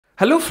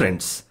Hello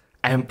friends,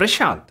 I am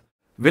Prashant.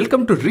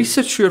 Welcome to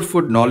Research Your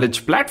Food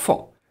Knowledge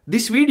platform.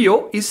 This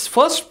video is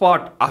first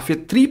part of a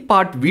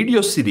three-part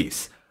video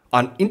series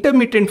on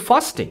intermittent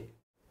fasting.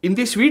 In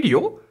this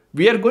video,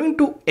 we are going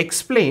to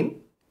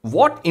explain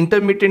what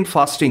intermittent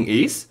fasting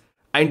is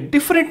and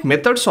different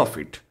methods of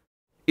it.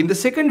 In the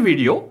second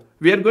video,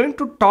 we are going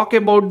to talk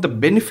about the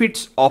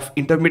benefits of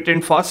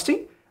intermittent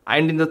fasting,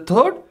 and in the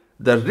third,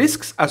 the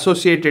risks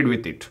associated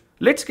with it.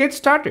 Let's get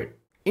started.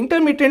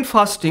 Intermittent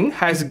fasting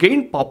has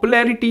gained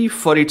popularity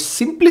for its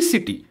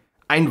simplicity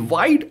and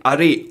wide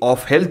array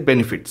of health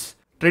benefits.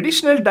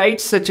 Traditional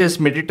diets such as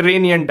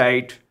Mediterranean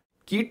diet,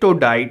 Keto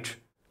diet,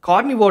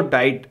 carnivore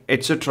diet,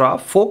 etc.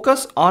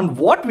 focus on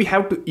what we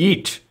have to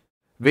eat,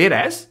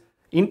 whereas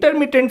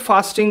intermittent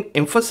fasting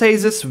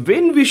emphasizes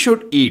when we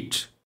should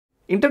eat.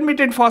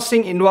 Intermittent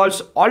fasting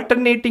involves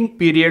alternating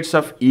periods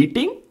of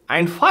eating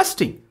and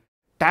fasting,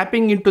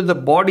 tapping into the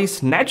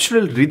body's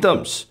natural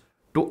rhythms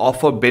to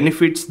offer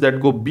benefits that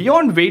go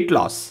beyond weight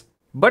loss.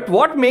 But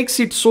what makes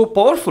it so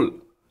powerful?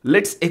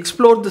 Let's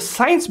explore the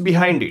science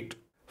behind it.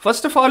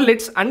 First of all,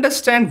 let's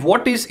understand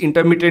what is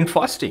intermittent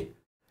fasting.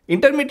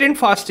 Intermittent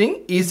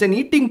fasting is an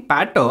eating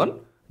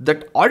pattern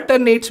that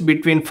alternates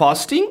between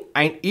fasting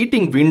and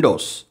eating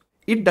windows.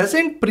 It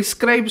doesn't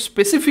prescribe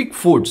specific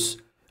foods,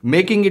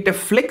 making it a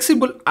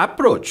flexible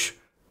approach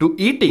to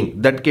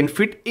eating that can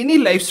fit any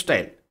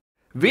lifestyle.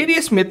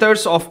 Various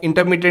methods of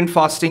intermittent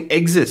fasting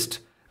exist,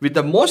 with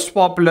the most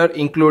popular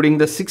including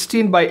the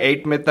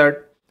 16/8 method,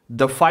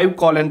 the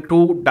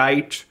 5:2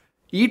 diet,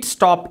 eat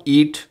stop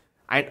eat,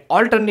 and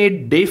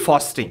alternate day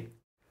fasting.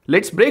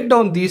 Let's break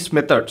down these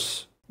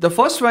methods. The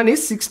first one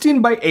is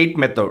 16/8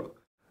 method.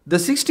 The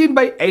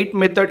 16/8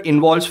 method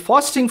involves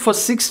fasting for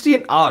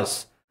 16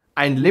 hours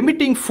and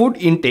limiting food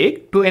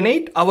intake to an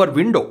 8-hour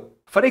window.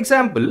 For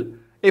example,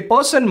 a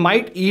person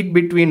might eat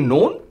between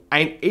noon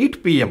and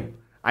 8 p.m.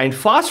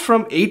 and fast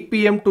from 8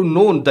 p.m. to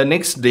noon the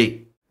next day.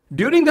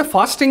 During the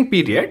fasting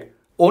period,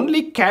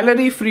 only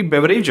calorie-free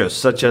beverages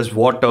such as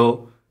water,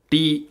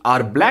 tea,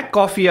 or black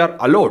coffee are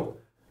allowed.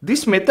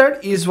 This method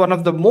is one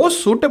of the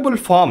most suitable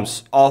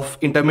forms of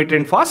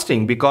intermittent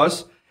fasting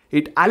because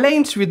it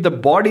aligns with the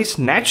body's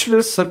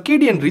natural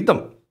circadian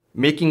rhythm,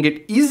 making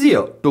it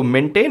easier to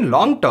maintain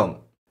long term.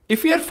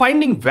 If you are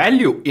finding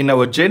value in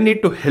our journey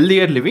to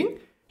healthier living,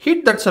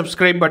 hit that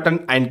subscribe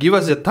button and give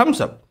us a thumbs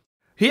up.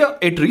 Here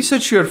at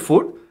Research Your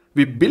Food,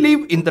 we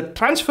believe in the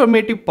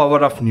transformative power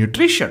of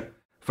nutrition,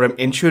 from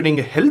ensuring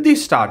a healthy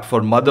start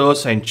for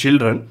mothers and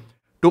children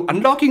to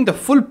unlocking the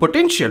full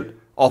potential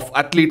of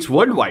athletes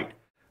worldwide.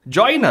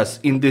 Join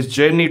us in this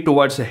journey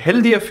towards a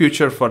healthier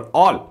future for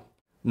all.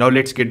 Now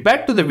let's get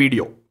back to the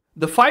video.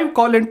 The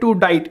 5:2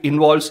 diet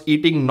involves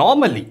eating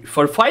normally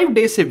for 5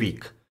 days a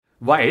week,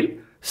 while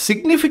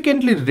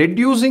significantly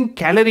reducing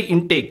calorie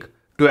intake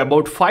to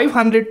about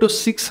 500 to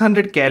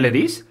 600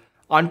 calories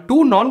on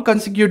 2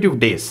 non-consecutive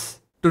days.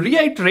 To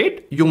reiterate,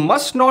 you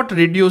must not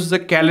reduce the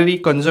calorie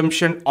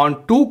consumption on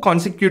 2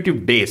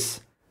 consecutive days.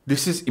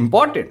 This is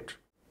important.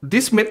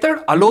 This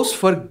method allows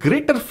for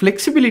greater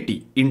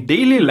flexibility in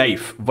daily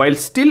life while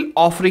still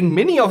offering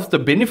many of the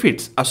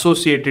benefits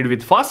associated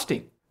with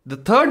fasting. The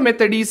third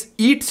method is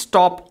eat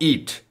stop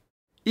eat.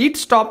 Eat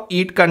stop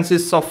eat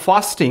consists of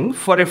fasting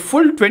for a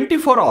full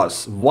 24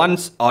 hours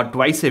once or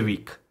twice a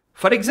week.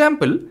 For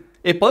example,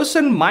 a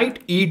person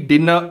might eat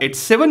dinner at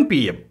 7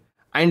 p.m.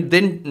 and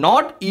then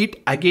not eat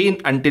again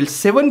until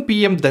 7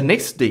 p.m. the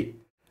next day.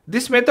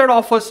 This method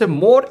offers a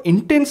more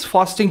intense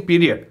fasting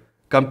period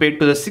compared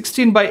to the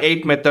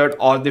 16/8 method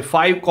or the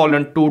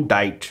 5:2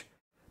 diet.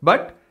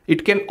 But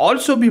it can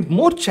also be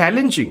more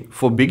challenging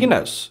for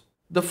beginners.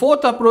 The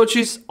fourth approach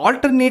is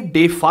alternate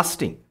day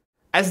fasting.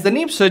 As the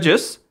name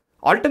suggests,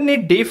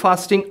 alternate day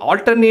fasting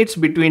alternates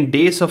between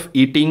days of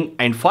eating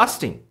and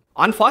fasting.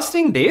 On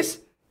fasting days,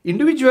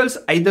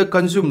 individuals either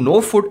consume no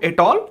food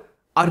at all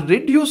or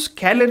reduce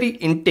calorie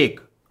intake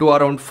to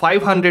around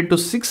 500 to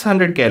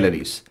 600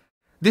 calories.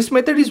 This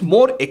method is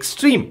more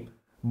extreme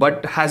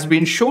but has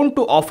been shown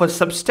to offer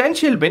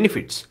substantial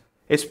benefits,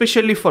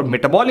 especially for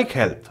metabolic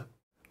health.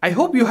 I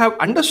hope you have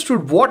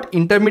understood what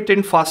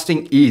intermittent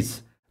fasting is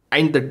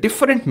and the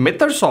different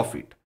methods of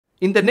it.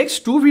 In the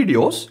next 2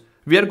 videos,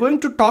 we are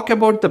going to talk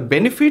about the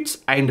benefits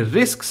and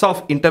risks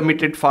of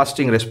intermittent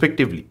fasting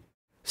respectively.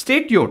 Stay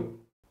tuned.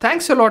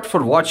 Thanks a lot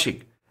for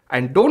watching.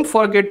 And don't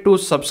forget to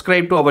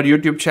subscribe to our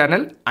YouTube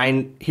channel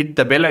and hit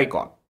the bell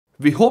icon.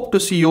 We hope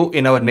to see you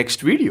in our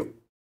next video.